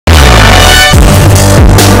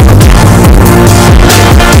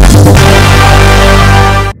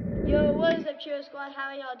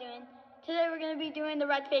how y'all doing? Today we're going to be doing the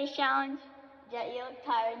red face challenge. Jet, you look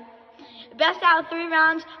tired. Best out of 3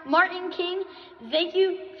 rounds. Martin King, thank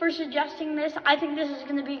you for suggesting this. I think this is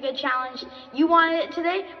going to be a good challenge. You wanted it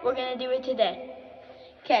today, we're going to do it today.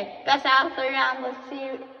 Okay, best out of 3 rounds. Let's see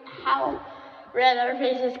how red our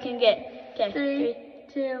faces can get. Okay, 3,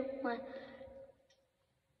 2, 1.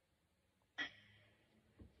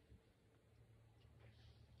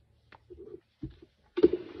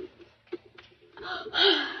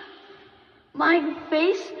 My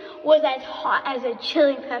face was as hot as a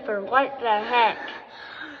chili pepper. What the heck?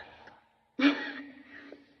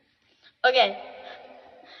 Okay.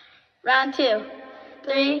 Round 2.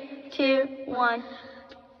 3, 2, 1.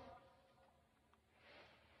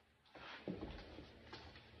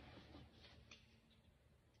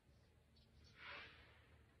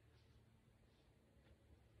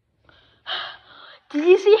 Did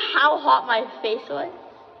you see how hot my face was?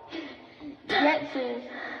 Yes,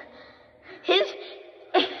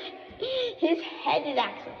 his head is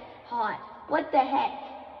actually hot. What the heck?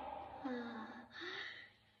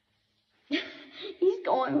 He's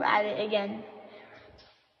going at it again.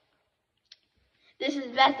 This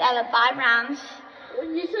is best out of 5 rounds. What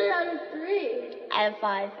did you say out of 3? Out of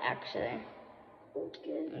 5, actually.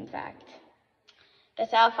 Okay. In fact.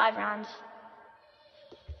 Best out of 5 rounds.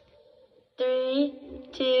 3,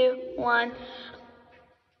 2, 1.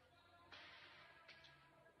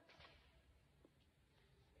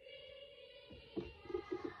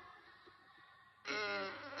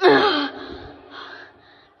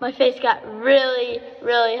 My face got really,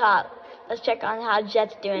 really hot. Let's check on how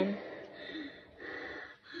Jet's doing.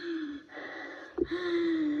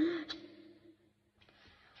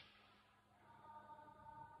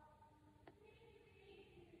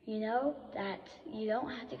 You know that you don't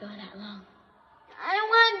have to go that long. I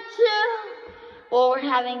want to. Well, we're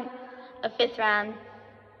having a 5th round.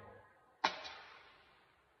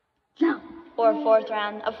 No. Or a 4th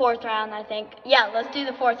round. A 4th round, I think. Yeah, let's do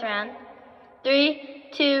the 4th round. 3,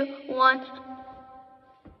 2, 1.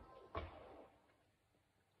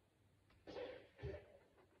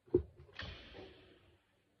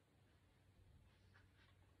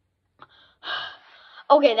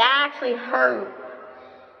 Okay, that actually hurt.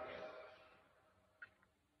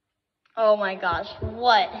 Oh my gosh,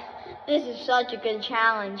 what? This is such a good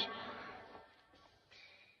challenge.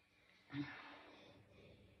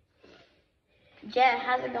 Jet,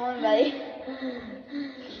 how's it going, buddy?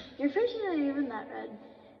 Your face isn't even that red.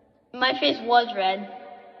 My face was red.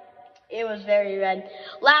 It was very red.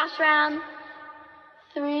 Last round.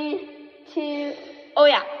 3, 2. Oh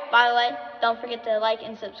yeah, by the way, don't forget to like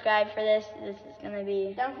and subscribe for this. This is gonna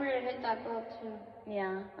be. Don't forget to hit that bell too.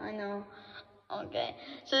 Yeah, I know. Okay,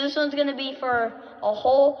 so this one's gonna be for a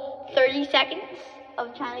whole 30 seconds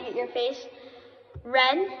of trying to get your face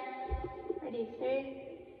red. Ready?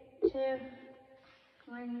 3, 2,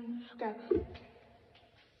 1, go.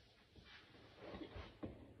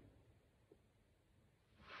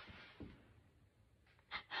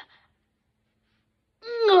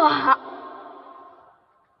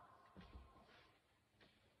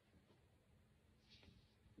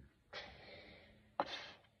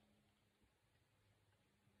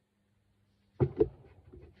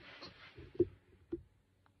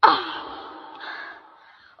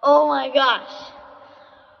 Oh my gosh.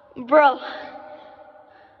 Bro.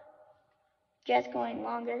 Jet's going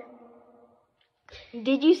longer.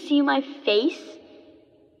 Did you see my face?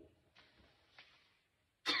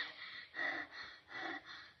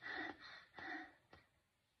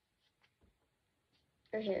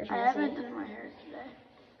 I haven't done my hair today.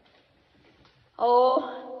 Oh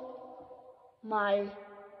my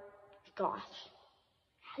gosh.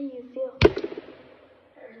 How do you feel? It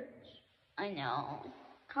hurts. I know.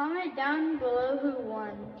 Comment down below who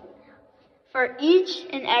won. For each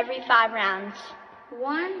and every 5 rounds.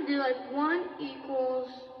 1 equals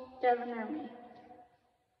Devin or me.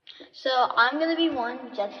 So I'm going to be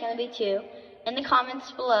 1, Jet's going to be 2. In the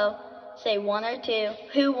comments below, say 1 or 2,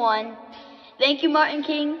 who won. Thank you, Martin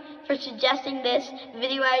King, for suggesting this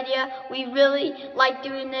video idea. We really like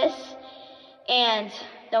doing this. And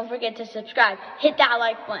don't forget to subscribe. Hit that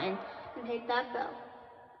like button. And hit that bell.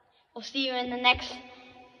 We'll see you in the next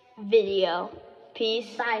video.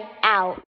 Peace Bye. out.